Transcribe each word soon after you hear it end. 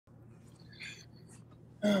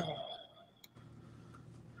All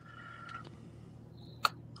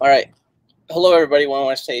right. Hello, everybody. I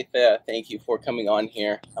want to say thank you for coming on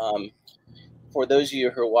here. For those of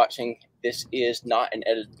you who are watching, this is not an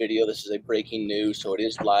edited video. This is a breaking news, so it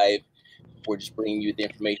is live. We're just bringing you the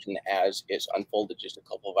information as it's unfolded just a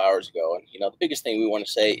couple of hours ago. And, the biggest thing we want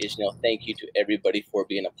to say is, thank you to everybody for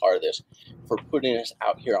being a part of this, for putting us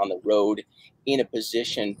out here on the road in a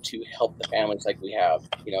position to help the families like we have.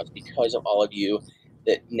 It's because of all of you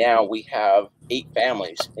that now we have 8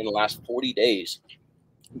 families in the last 40 days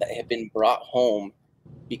that have been brought home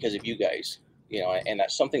because of you guys, and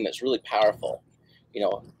that's something that's really powerful.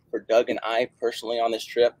 For Doug and I personally on this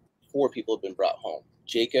trip, 4 people have been brought home.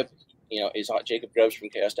 Jacob, is on. Jacob Grubbs from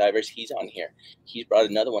Chaos Divers. He's on here. He's brought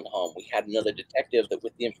another one home. We had another detective that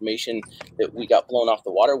with the information that we got blown off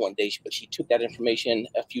the water one day, but she took that information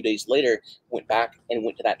a few days later, went back and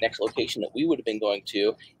went to that next location that we would have been going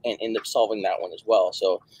to and ended up solving that one as well.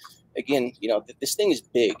 So again, this thing is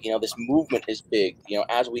big. This movement is big.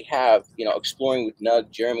 As we have, Exploring with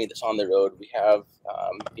Nug, Jeremy that's on the road. We have,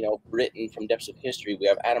 Britton from Depths of History. We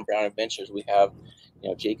have Adam Brown Adventures. We have,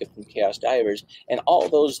 Jacob from Chaos Divers, and all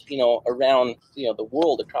those, around, the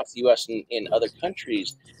world, across the U.S. and in other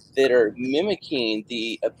countries that are mimicking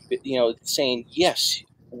the, saying, yes,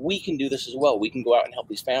 we can do this as well. We can go out and help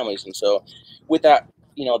these families. And so with that,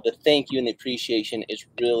 the thank you and the appreciation is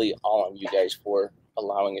really all on you guys for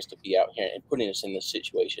allowing us to be out here and putting us in this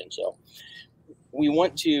situation. So we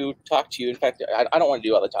want to talk to you. In fact, I don't want to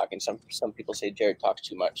do all the talking. Some people say Jared talks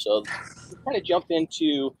too much. So we kind of jump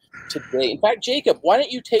into today. In fact, Jacob, why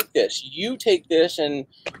don't you take this? You take this and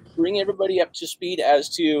bring everybody up to speed as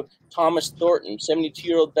to Thomas Thornton,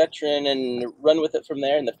 72-year-old veteran, and run with it from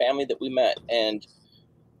there and the family that we met, and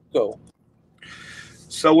go.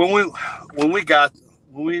 So when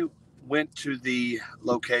we went to the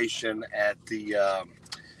location at the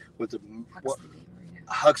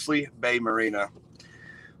Huxley Bay Marina,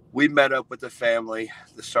 we met up with the family.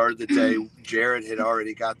 The start of the day, Jared had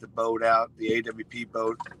already got the boat out, the AWP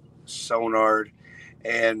boat, sonared,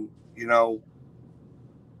 and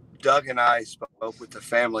Doug and I spoke with the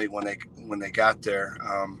family when they got there.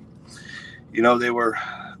 They were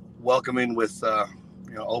welcoming with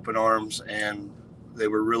open arms, and they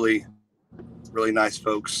were really, really nice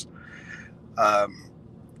folks. I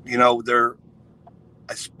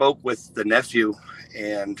spoke with the nephew,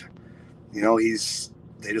 and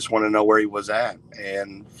they just want to know where he was at,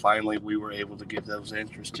 and finally we were able to give those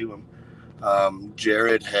answers to him.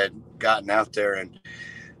 Jared had gotten out there, and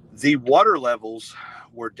the water levels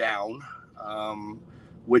were down,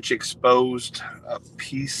 which exposed a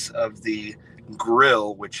piece of the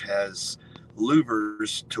grill, which has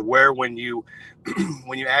louvers, to where when you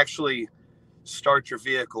actually start your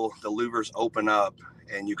vehicle, the louvers open up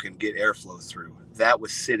and you can get airflow through. That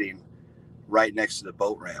was sitting right next to the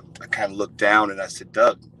boat ramp. I kind of looked down and I said,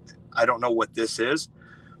 Doug, I don't know what this is,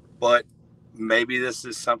 but maybe this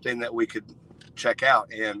is something that we could check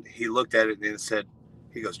out. And he looked at it and said,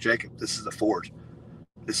 he goes, Jacob, this is a fort.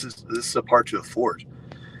 This is a part to a fort.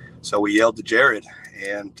 So we yelled to Jared,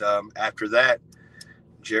 and after that,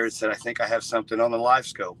 Jared said, I think I have something on the live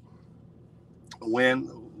scope.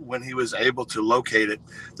 When he was able to locate it,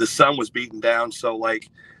 the sun was beating down, so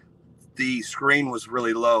the screen was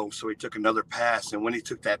really low, so he took another pass, and when he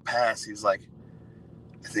took that pass, he's like,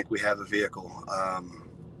 I think we have a vehicle.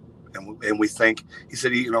 And we think, he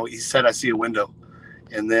said, I see a window.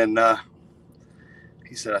 And then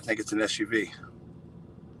he said, I think it's an SUV.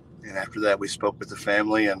 And after that, we spoke with the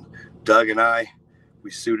family, and Doug and I,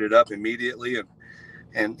 we suited up immediately,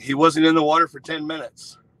 and he wasn't in the water for 10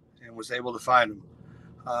 minutes and was able to find him.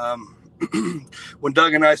 When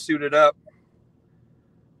Doug and I suited up,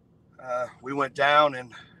 we went down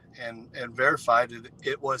and verified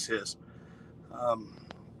it was his.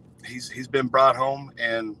 He's been brought home,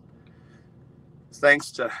 and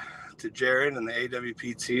thanks to Jared and the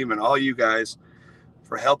AWP team and all you guys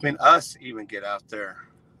for helping us even get out there.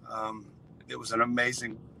 It was an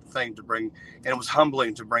amazing thing to bring, and it was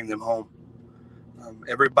humbling to bring them home.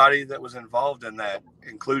 Everybody that was involved in that,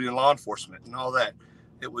 including law enforcement and all that,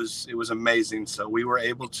 it was amazing. So we were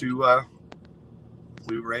able to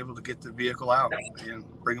get the vehicle out and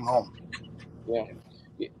bring them home. Yeah.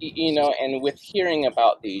 And with hearing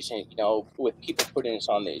about these, and with people putting us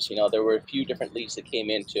on these, there were a few different leads that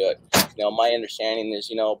came into it. My understanding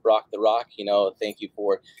is, Brock the Rock, thank you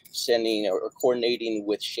for sending or coordinating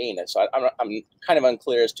with Shane. And so I'm kind of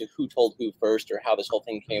unclear as to who told who first or how this whole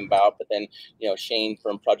thing came about. But then, Shane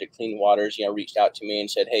from Project Clean Waters, reached out to me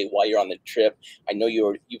and said, hey, while you're on the trip, I know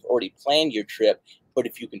you've already planned your trip. but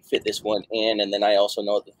if you can fit this one in. And then I also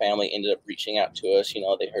know that the family ended up reaching out to us. You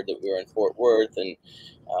know, they heard that we were in Fort Worth, and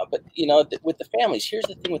but you know, with the families, here's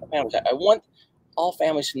the thing with the families. I want all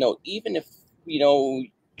families to know, even if, you know,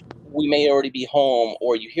 we may already be home,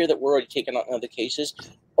 or you hear that we're already taking on other cases,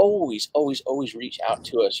 always, always, always reach out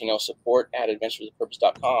to us, you know,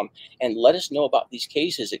 support@adventureswithpurpose.com, and let us know about these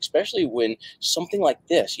cases, especially when something like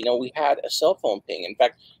this, you know, we had a cell phone ping. In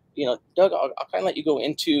fact, you know, Doug, I'll kind of let you go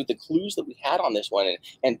into the clues that we had on this one,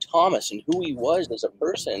 and Thomas and who he was as a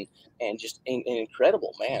person, and just an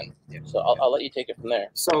incredible man. So I'll let you take it from there.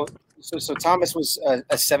 So Thomas was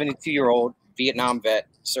a 72-year-old Vietnam vet,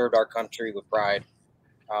 served our country with pride.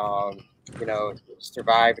 You know,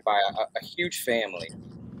 survived by a huge family,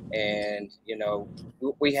 and you know,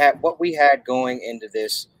 what we had going into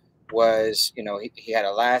this was, you know, he had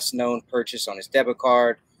a last known purchase on his debit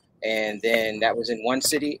card, and then that was in one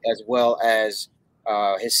city, as well as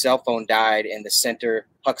his cell phone died in the center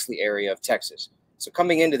Huxley area of Texas. So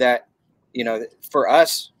coming into that, you know, for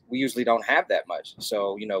us, we usually don't have that much.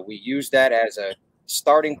 So, you know, we use that as a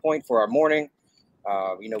starting point for our morning.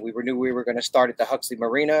 You know, we knew we were going to start at the Huxley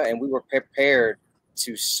Marina, and we were prepared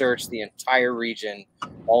to search the entire region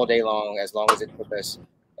all day long as it took us.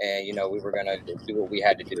 And, you know, we were going to do what we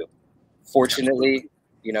had to do. Fortunately,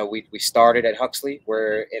 you know, we started at Huxley,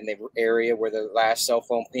 where in the area where the last cell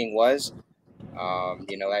phone ping was.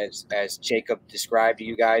 You know, as Jacob described to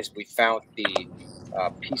you guys, we found the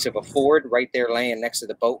piece of a Ford right there laying next to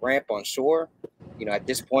the boat ramp on shore. You know, at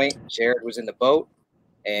this point, Jared was in the boat,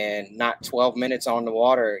 and not 12 minutes on the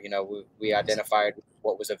water, you know, we identified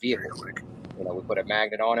what was a vehicle. You know, we put a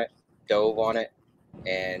magnet on it, dove on it,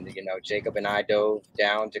 and, you know, Jacob and I dove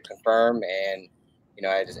down to confirm. And, you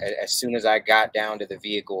know, as soon as I got down to the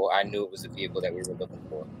vehicle, I knew it was the vehicle that we were looking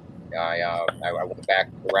for. I went back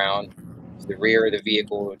around to the rear of the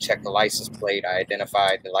vehicle, checked the license plate. I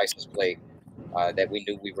identified the license plate that we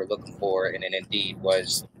knew we were looking for, and it indeed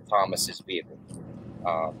was Thomas's vehicle.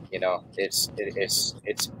 You know, it's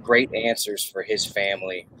great answers for his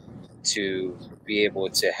family to be able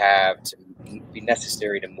to have, to be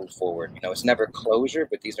necessary to move forward. You know, it's never closure,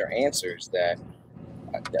 but these are answers that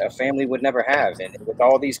a family would never have. And with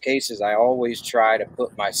all these cases, I always try to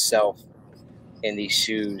put myself in these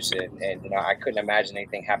shoes, and you know, I couldn't imagine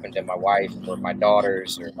anything happened to my wife or my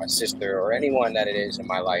daughters or my sister or anyone that it is in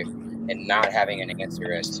my life, and not having an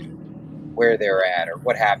answer as to where they're at or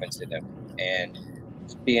what happens to them. And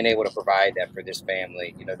being able to provide that for this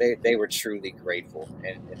family, you know, they were truly grateful,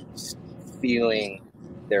 and feeling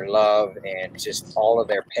their love and just all of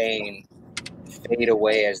their pain fade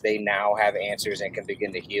away as they now have answers and can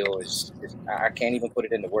begin to heal is I can't even put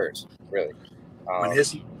it into words, really.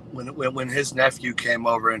 When his nephew came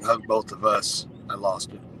over and hugged both of us, I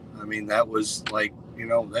lost it. I mean, that was like, you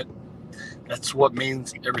know, that's what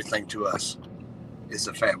means everything to us, is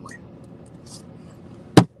a family.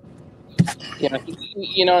 Yeah,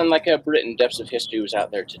 you know, and like Britton, Depths of History was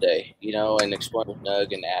out there today, you know, and exploring with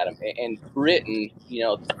Doug and Adam. And Britton, you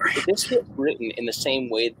know, this hit Britton in the same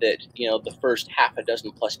way that, you know, the first half a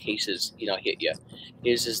dozen plus cases, you know, hit you,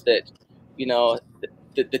 is that, you know,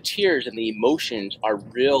 the tears and the emotions are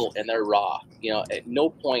real and they're raw. You know, at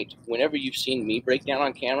no point, whenever you've seen me break down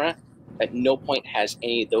on camera, at no point has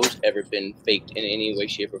any of those ever been faked in any way,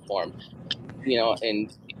 shape, or form. You know,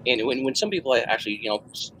 and when some people actually, you know,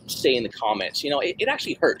 say in the comments, you know, it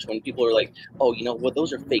actually hurts when people are like, oh, you know, well,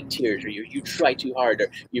 those are fake tears, or you try too hard,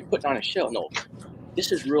 or you're putting on a show. No,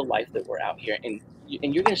 this is real life that we're out here. And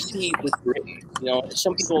you're going to see with Britton, you know,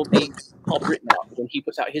 some people may call Britton out when he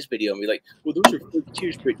puts out his video and be like, well, those are fake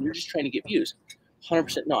tears, Britton. You're just trying to get views.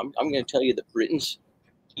 100% no, I'm going to tell you that Britton's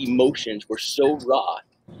emotions were so raw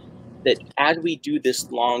that as we do this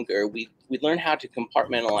longer, we learn how to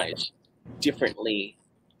compartmentalize differently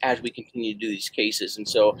as we continue to do these cases. And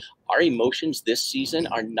so our emotions this season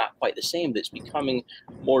are not quite the same. That's becoming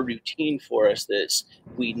more routine for us. That's,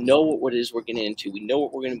 we know what it is we're getting into. We know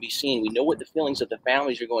what we're going to be seeing. We know what the feelings of the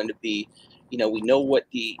families are going to be. You know, we know what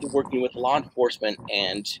the working with law enforcement,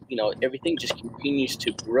 and, you know, everything just continues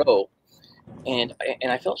to grow. And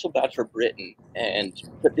I felt so bad for Britton,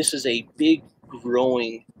 but this is a big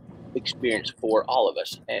growing experience for all of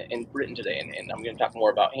us and Britton today. And I'm going to talk more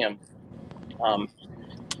about him.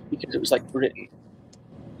 Because it was like Britton,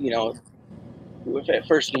 you know, at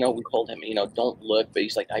first, you know, we told him, you know, don't look, but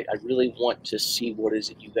he's like, I really want to see what is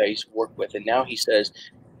it you guys work with. And now he says,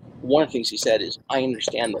 one of the things he said is, I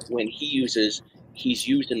understand that when he's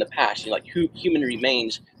used in the past, you know, like human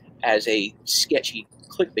remains as a sketchy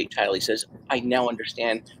clickbait title. He says, I now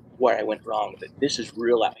understand where I went wrong, that this is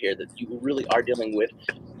real out here, that you really are dealing with,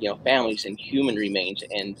 you know, families and human remains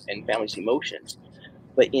and families' emotions.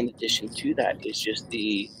 But in addition to that is just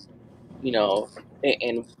the, you know,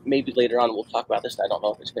 and maybe later on we'll talk about this. I don't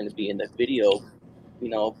know if it's going to be in the video, you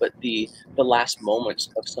know, but the last moments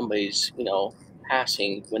of somebody's, you know,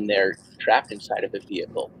 passing when they're trapped inside of a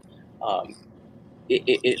vehicle,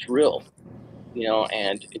 it's real, you know,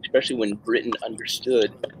 and especially when Britain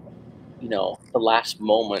understood, you know, the last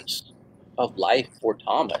moments of life for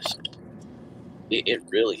Thomas, it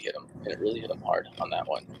really hit him, and it really hit him hard on that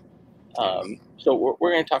one. So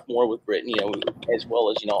we're going to talk more with Britain, you know, as well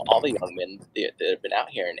as, you know, all the young men that have been out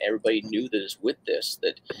here, and everybody knew that is with this,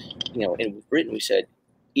 that, you know, and with Britain, we said,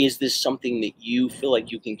 is this something that you feel like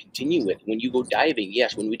you can continue with? When you go diving,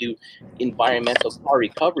 yes, when we do environmental car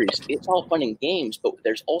recoveries, it's all fun and games, but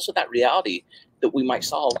there's also that reality that we might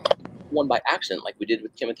solve one by accident, like we did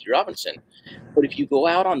with Timothy Robinson. But if you go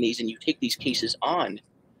out on these and you take these cases on,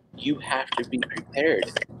 you have to be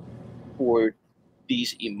prepared for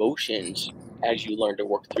these emotions as you learn to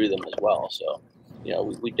work through them as well. So, you know,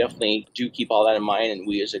 we definitely do keep all that in mind, and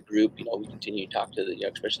we as a group, you know, we continue to talk to the, you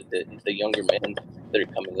know, especially the younger men that are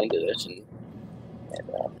coming into this, and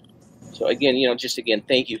so again, you know, just again,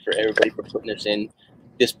 thank you for everybody for putting us in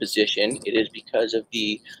this position. It is because of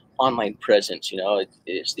the online presence, you know, it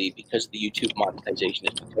is because of the YouTube monetization,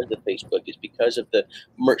 it's because of the Facebook, it's because of the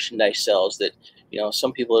merchandise sales that, you know,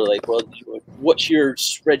 some people are like, well, what's your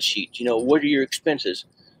spreadsheet? You know, what are your expenses?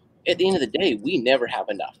 At the end of the day, we never have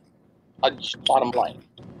enough. Just bottom line,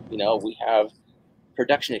 you know, we have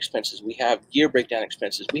production expenses, we have gear breakdown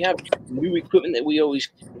expenses, we have new equipment that we always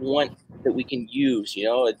want that we can use. You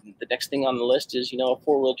know, the next thing on the list is, you know, a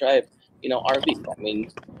 4-wheel drive, you know, RV. I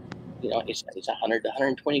mean, you know, it's 100 to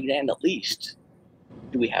 120 grand at least.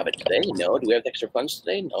 Do we have it today? No. Do we have the extra funds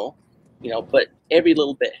today? No. You know, but every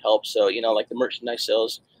little bit helps. So, you know, like the merchandise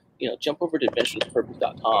sales, you know, jump over to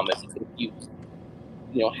adventurewithpurpose.com if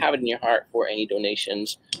you know, have it in your heart for any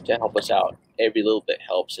donations to help us out. Every little bit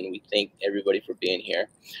helps, and we thank everybody for being here.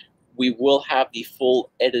 We will have the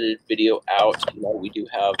full edited video out. You know, we do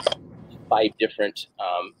have 5 different,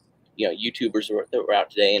 you know, YouTubers that were out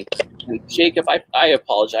today. And Jacob, I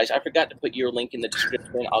apologize. I forgot to put your link in the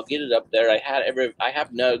description. I'll get it up there. I have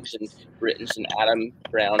Nugs and Brittens and Adam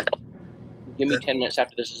Brown. Give me 10 minutes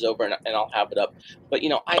after this is over, and I'll have it up. But, you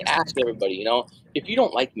know, I ask everybody, you know, if you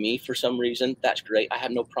don't like me for some reason, that's great. I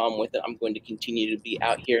have no problem with it. I'm going to continue to be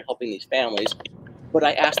out here helping these families. But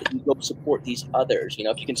I ask that you go support these others. You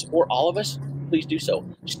know, if you can support all of us, please do so.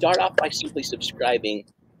 Start off by simply subscribing,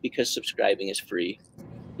 because subscribing is free.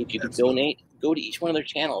 If you can donate, go to each one of their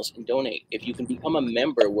channels and donate. If you can become a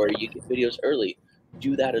member where you get videos early,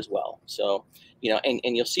 do that as well. So, you know, and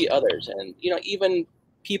you'll see others. And, you know, even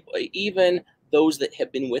people, even those that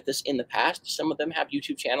have been with us in the past, some of them have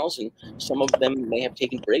YouTube channels, and some of them may have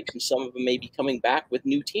taken breaks, and some of them may be coming back with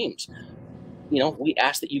new teams. You know, we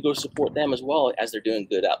ask that you go support them as well, as they're doing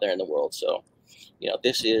good out there in the world. So, you know,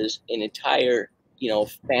 this is an entire, you know,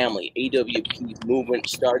 family. AWP movement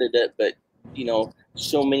started it, but, you know,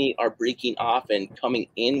 so many are breaking off and coming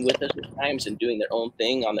in with us at times and doing their own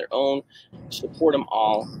thing on their own. Support them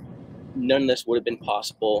all. None of this would have been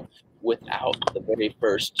possible without the very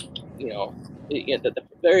first, you know, the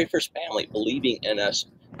very first family believing in us,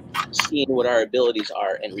 seeing what our abilities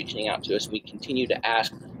are, and reaching out to us. We continue to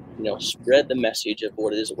ask, you know, spread the message of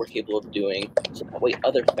what it is that we're capable of doing, so that way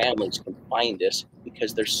other families can find us,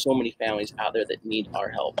 because there's so many families out there that need our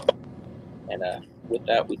help. And with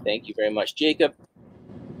that, we thank you very much. Jacob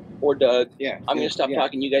or Doug, I'm going to stop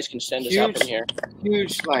talking. You guys can send us out from here.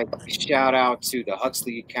 Huge, like, shout out to the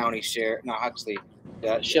Huxley County Sheriff, not Huxley,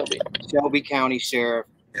 Shelby County Sheriff.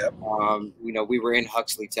 Yep. You know, we were in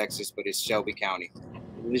Huxley, Texas, but it's Shelby County.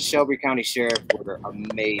 The Shelby County Sheriff were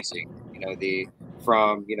amazing. You know,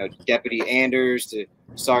 from, you know, Deputy Anders to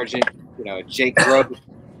Sergeant, you know, Jake Grubb,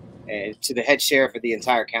 and to the head sheriff of the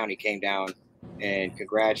entire county came down and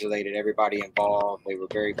congratulated everybody involved. They were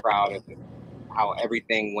very proud of how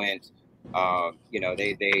everything went. You know,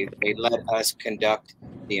 they let us conduct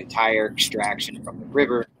the entire extraction from the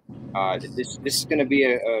river. This is going to be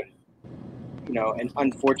a you know, an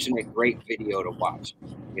unfortunate great video to watch.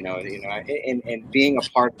 You know, and being a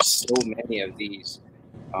part of so many of these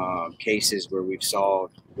cases where we've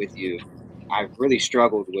solved with you, I've really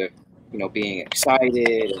struggled with, you know, being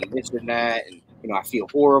excited and this and that, and, you know, I feel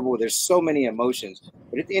horrible. There's so many emotions,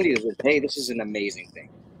 but at the end of the day, this is an amazing thing.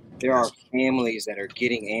 There are families that are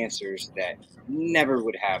getting answers that never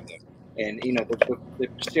would have them. And, you know, the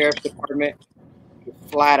sheriff's department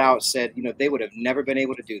flat out said, you know, they would have never been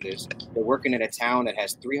able to do this. They're working in a town that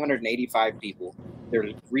has 385 people. Their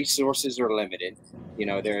resources are limited. You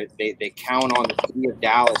know, they count on the city of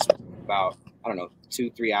Dallas about, I don't know,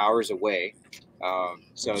 2-3 hours away.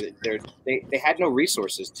 So they had no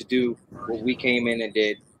resources to do what we came in and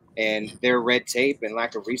did, and their red tape and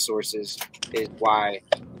lack of resources is why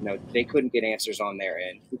they couldn't get answers on their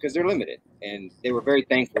end because they're limited. And they were very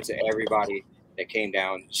thankful to everybody that came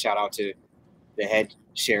down. Shout out to the head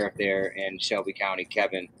sheriff there in Shelby County,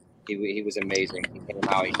 Kevin. He was amazing. He came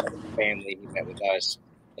out, he met with the family, he met with us,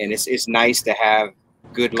 and it's nice to have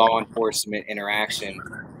good law enforcement interaction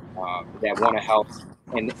that want to help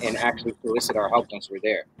and actually solicit our help once we're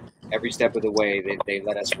there. Every step of the way, they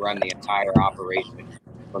let us run the entire operation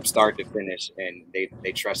from start to finish, and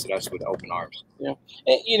they trusted us with open arms. Yeah,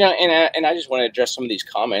 and I just want to address some of these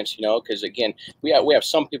comments, because again, we have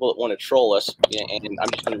some people that want to troll us, and I'm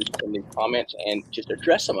just going to read some of these comments and just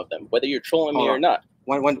address some of them, whether you're trolling me or not.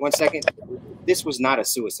 One second. This was not a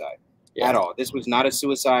suicide at all. This was not a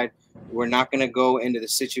suicide. We're not going to go into the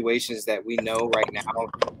situations that we know right now.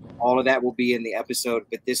 All of that will be in the episode,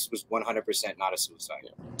 but this was 100% not a suicide.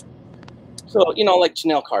 Yeah. So, like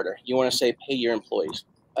Janelle Carter, you want to say pay your employees.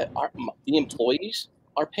 The employees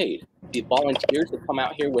are paid. The volunteers that come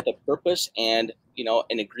out here with a purpose and,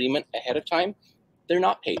 an agreement ahead of time, they're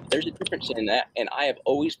not paid. There's a difference in that, and I have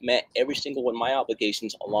always met every single one of my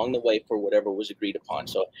obligations along the way for whatever was agreed upon.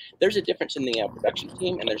 So there's a difference in the production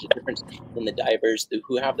team, and there's a difference in the divers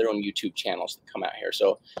who have their own YouTube channels that come out here.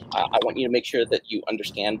 So I want you to make sure that you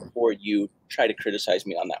understand before you try to criticize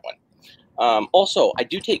me on that one. Also, I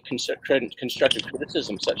do take constructive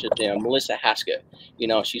criticism, such as Melissa Haskett.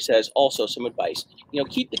 She says also some advice.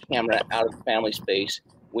 Keep the camera out of the family space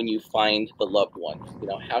when you find the loved one.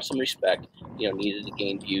 Have some respect. Needed to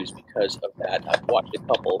gain views because of that. I've watched a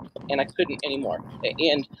couple, and I couldn't anymore.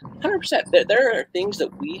 And 100%, there are things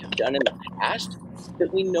that we have done in the past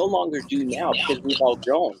that we no longer do now because we've all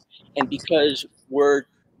grown, and because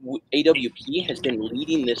AWP has been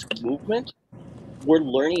leading this movement. We're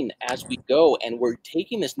learning as we go, and we're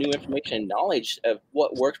taking this new information and knowledge of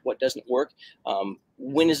what works, what doesn't work.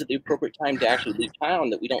 When is it the appropriate time to actually leave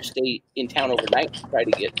town, that we don't stay in town overnight to try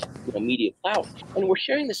to get media clout. And we're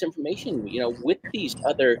sharing this information, with these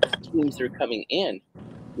other teams that are coming in.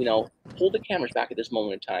 Pull the cameras back at this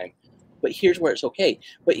moment in time. But here's where it's okay.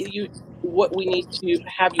 But what we need to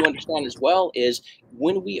have you understand as well is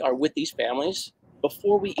when we are with these families,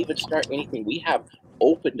 before we even start anything, we have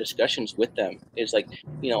open discussions with them. It's like,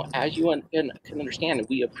 as you can understand,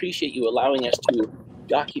 we appreciate you allowing us to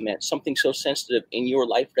document something so sensitive in your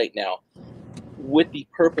life right now with the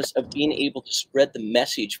purpose of being able to spread the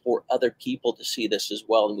message for other people to see this as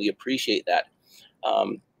well. And we appreciate that.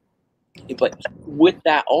 But with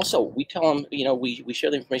that also, we tell them, we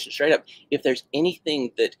share the information straight up. If there's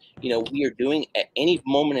anything that, we are doing at any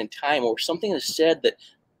moment in time, or something is said that,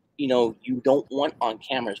 you don't want on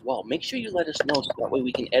camera as well, make sure you let us know, so that way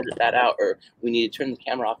we can edit that out, or we need to turn the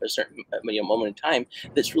camera off at a certain moment in time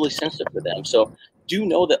that's really sensitive for them. So do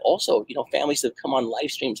know that also, families that come on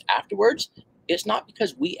live streams afterwards, it's not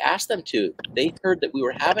because we asked them to. They heard that we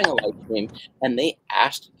were having a live stream, and they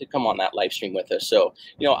asked to come on that live stream with us. So,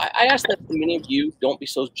 I ask that many of you don't be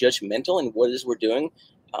so judgmental in what it is we're doing.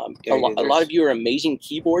 A lot of you are amazing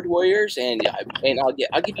keyboard warriors, and I'll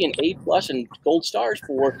give you an A+ and gold stars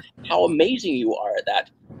for how amazing you are at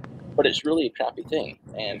that. But it's really a crappy thing.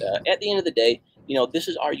 And at the end of the day, this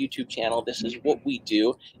is our YouTube channel. This is what we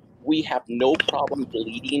do. We have no problem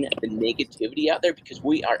deleting the negativity out there, because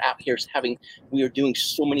we are out here we are doing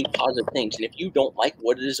so many positive things. And if you don't like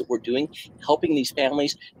what it is that we're doing, helping these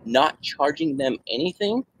families, not charging them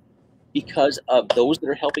anything, because of those that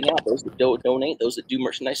are helping out, those that donate, those that do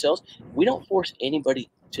merchandise sales, we don't force anybody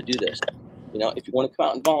to do this. If you want to come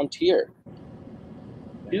out and volunteer,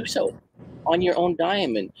 do so on your own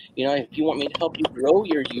dime. And, if you want me to help you grow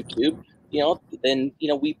your YouTube, then,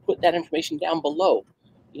 we put that information down below.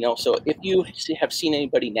 So if you have seen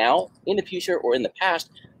anybody now, in the future, or in the past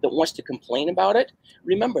that wants to complain about it,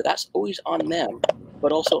 remember, that's always on them.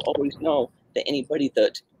 But also always know that anybody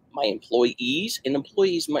that my employees, and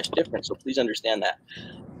employees much different, so please understand that.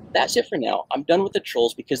 That's it for now. I'm done with the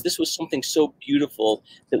trolls, because this was something so beautiful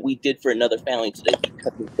that we did for another family today,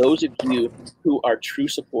 because of those of you who are true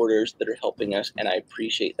supporters that are helping us, and I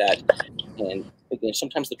appreciate that. And again,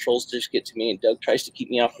 sometimes the trolls just get to me, and Doug tries to keep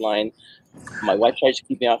me offline. My wife tries to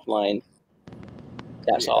keep me offline.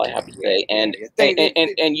 That's all I have to say. And you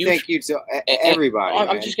thank you to everybody.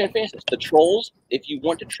 I'm just going to finish this. The trolls, if you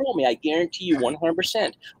want to troll me, I guarantee you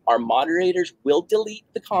 100%, our moderators will delete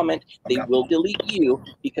the comment. They will delete you,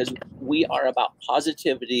 because we are about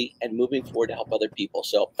positivity and moving forward to help other people.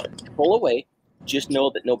 So troll away. Just know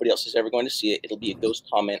that nobody else is ever going to see it. It'll be a ghost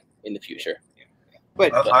comment in the future.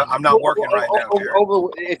 But I'm not working right now.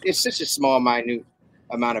 It's such a small, minute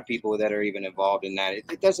amount of people that are even involved in that.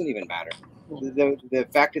 It doesn't even matter. The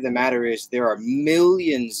fact of the matter is there are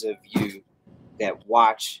millions of you that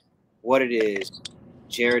watch what it is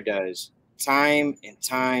Jared does time and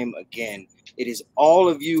time again. It is all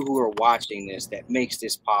of you who are watching this that makes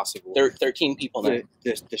this possible. 13 people now.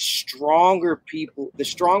 The stronger people, the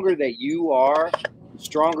stronger that you are, the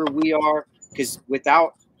stronger we are, because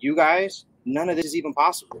without you guys, none of this is even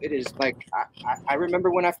possible. It is like, I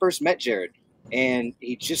remember when I first met Jared, and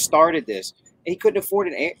he just started this. He couldn't afford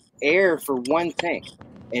an air for one tank.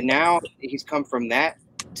 And now he's come from that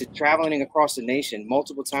to traveling across the nation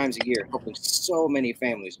multiple times a year, helping so many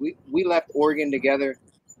families. We left Oregon together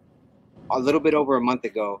a little bit over a month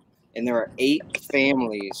ago, and there are 8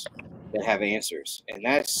 families that have answers. And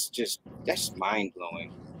that's mind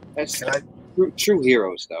blowing. That's true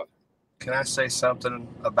hero stuff. Can I say something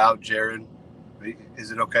about Jared?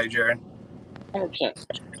 Is it okay, Jared? 100%.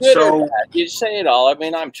 So you say it all. I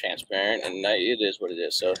mean, I'm transparent, and it is what it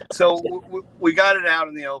is. So we got it out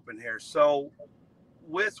in the open here. So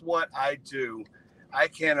with what I do, I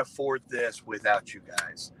can't afford this without you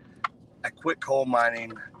guys. I quit coal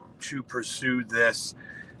mining to pursue this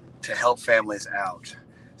to help families out.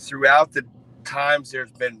 Throughout the times,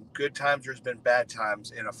 there's been good times, there's been bad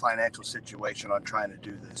times in a financial situation on trying to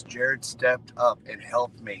do this. Jared stepped up and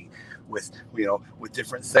helped me with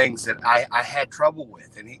different things that I had trouble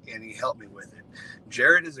with, and he helped me with it.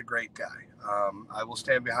 Jared is a great guy. I will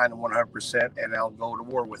stand behind him 100%, and I'll go to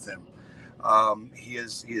war with him. He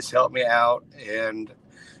has helped me out, and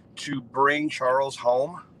to bring Charles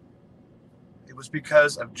home, it was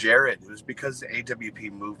because of Jared. It was because of the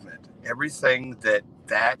AWP movement. Everything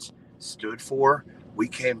that stood for, we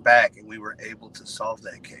came back and we were able to solve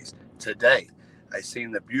that case. Today, I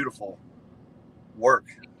seen the beautiful work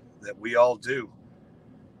that we all do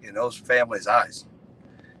in those families' eyes.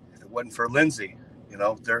 If it wasn't for Lindsay,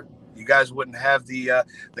 you guys wouldn't have the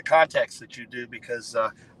context that you do, because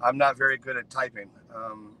I'm not very good at typing.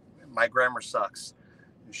 My grammar sucks.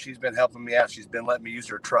 She's been helping me out. She's been letting me use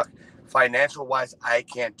her truck. Financial wise, I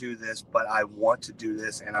can't do this, but I want to do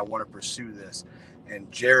this and I want to pursue this.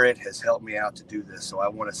 And Jared has helped me out to do this. So I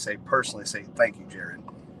want to personally say thank you, Jared.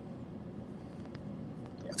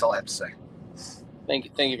 That's all I have to say. Thank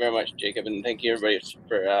you very much, Jacob, and thank you everybody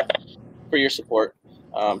for your support.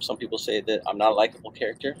 Some people say that I'm not a likable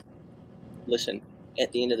character. Listen,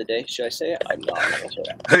 at the end of the day, should I say it? I'm not going to say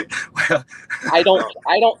that. Well,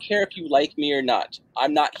 I don't care if you like me or not.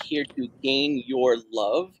 I'm not here to gain your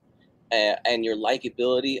love and your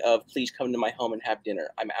likability of please come to my home and have dinner.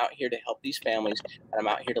 I'm out here to help these families, and I'm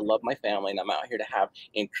out here to love my family, and I'm out here to have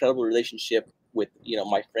an incredible relationship with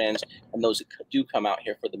my friends and those that do come out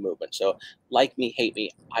here for the movement. So like me, hate me,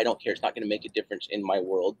 I don't care. It's not going to make a difference in my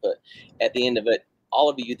world. But at the end of it, all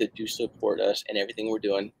of you that do support us and everything we're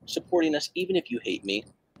doing, supporting us, even if you hate me,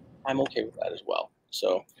 I'm okay with that as well.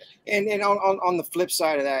 So, and on the flip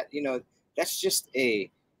side of that, that's just a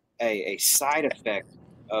side effect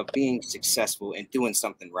of being successful and doing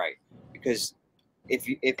something right. Because if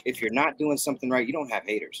you're not doing something right, you don't have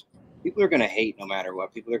haters. People are going to hate no matter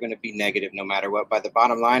what. People are going to be negative no matter what. But the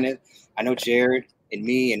bottom line is, I know Jared and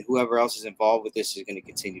me and whoever else is involved with this is going to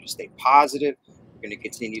continue to stay positive. We're going to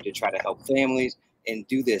continue to try to help families and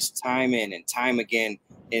do this time in and time again.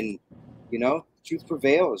 And, truth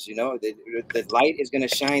prevails. The light is going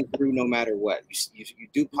to shine through no matter what. You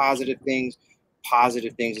do positive things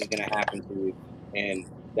is going to happen to you. And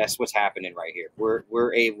that's what's happening right here.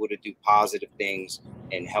 We're able to do positive things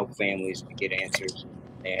and help families to get answers.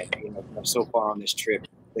 And so far on this trip,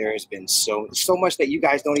 there has been so much that you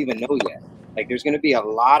guys don't even know yet. Like, there's going to be a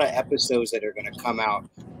lot of episodes that are going to come out,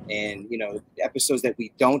 and episodes that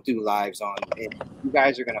we don't do lives on, and you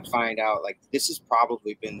guys are going to find out, like, this has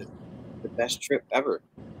probably been the best trip ever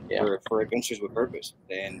for Adventures with Purpose.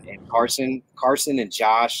 And Carson and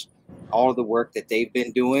Josh, all of the work that they've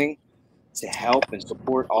been doing to help and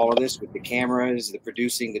support all of this with the cameras, the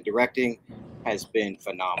producing, the directing, has been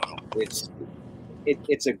phenomenal.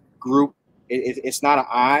 It's a group. It's not an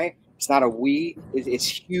I. It's not a we. It's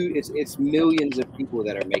huge. It's millions of people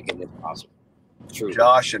that are making this possible. True.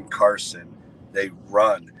 Josh and Carson, they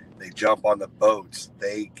run. They jump on the boats.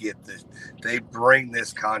 They bring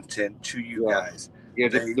this content to you guys. Yeah,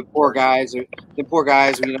 the poor guys. They're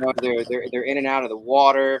in and out of the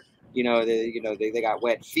water. They got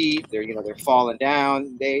wet feet. They're falling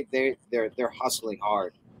down. They're hustling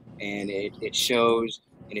hard, and it shows.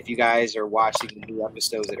 And if you guys are watching the new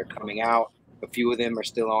episodes that are coming out, a few of them are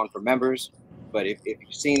still on for members. But if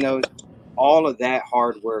you've seen those, all of that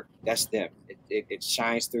hard work, that's them. It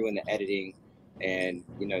shines through in the editing. And,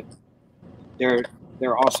 they're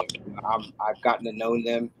they're awesome. I've gotten to know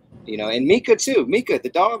them, you know, and Mika too. Mika, the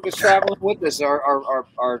dog is traveling with us,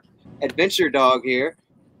 our adventure dog here.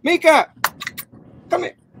 Mika, come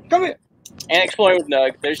here, come here. And exploring with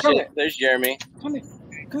Nug. Come here. There's Jeremy. Come here,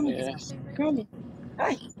 come here, Yes. come here.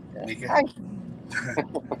 Hi, Mika. hi.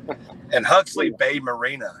 And Huxley Bay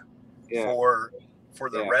Marina Yeah. for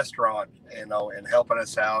the restaurant, you know, and helping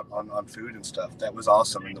us out on food and stuff. That was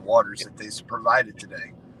awesome. And the waters that they provided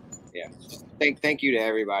today. Yeah. Thank you to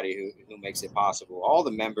everybody who makes it possible. All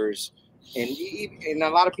the members, and a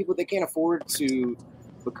lot of people, they can't afford to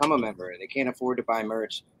become a member and they can't afford to buy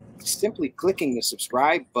merch. Simply clicking the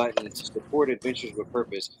subscribe button to support Adventures with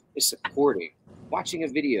Purpose is supporting. Watching a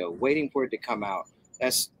video, waiting for it to come out.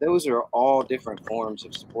 Those are all different forms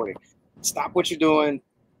of supporting. Stop what you're doing.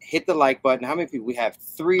 Hit the like button. How many people? We have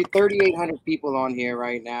 3,800 people on here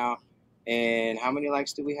right now. And how many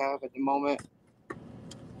likes do we have at the moment?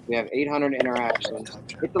 We have 800 interactions.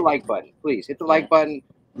 Hit the like button, please. Hit the like button.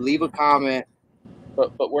 Leave a comment.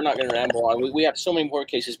 But we're not going to ramble on. We have so many more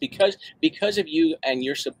cases because of you and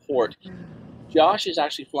your support. Josh is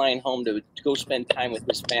actually flying home to go spend time with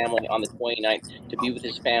his family on the 29th, to be with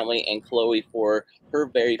his family and Chloe for her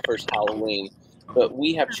very first Halloween. But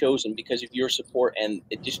we have chosen, because of your support and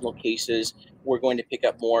additional cases, we're going to pick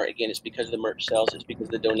up more. Again, it's because of the merch sales. It's because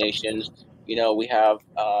of the donations. You know, we have,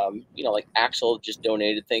 you know, like Axel just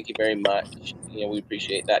donated. Thank you very much. You know, we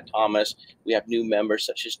appreciate that. Thomas. We have new members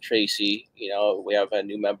such as Tracy. You know, we have a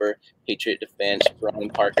new member, Patriot Defense, Brian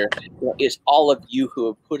Parker. You know, it's all of you who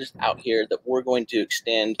have put us out here that we're going to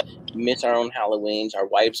extend. Miss our own Halloweens. Our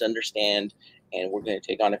wives understand. And we're going to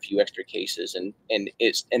take on a few extra cases, and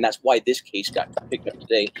that's why this case got picked up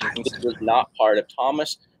today. This was not part of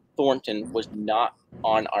Thomas Thornton, was not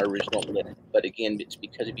on our original list, but again, it's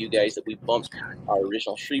because of you guys that we bumped our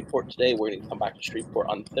original Shreveport today. We're going to come back to Shreveport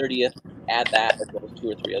on the 30th, add that as well as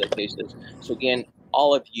 2 or 3 other cases. So again,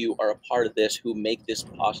 all of you are a part of this who make this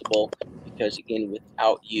possible, because again,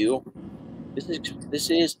 without you, this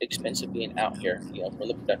is expensive being out here, you know, from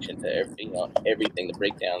the production to everything, the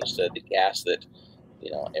breakdowns to the gas, that,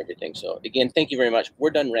 you know, everything. So again, thank you very much. We're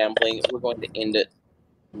done rambling. We're going to end it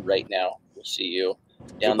right now. We'll see you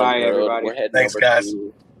down the road. Everybody. We're heading Thanks, over guys.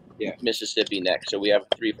 to Mississippi next. So we have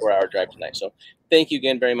a 3-4 hour drive tonight. So thank you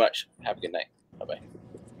again very much. Have a good night. Bye-bye.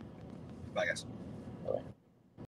 Bye, guys.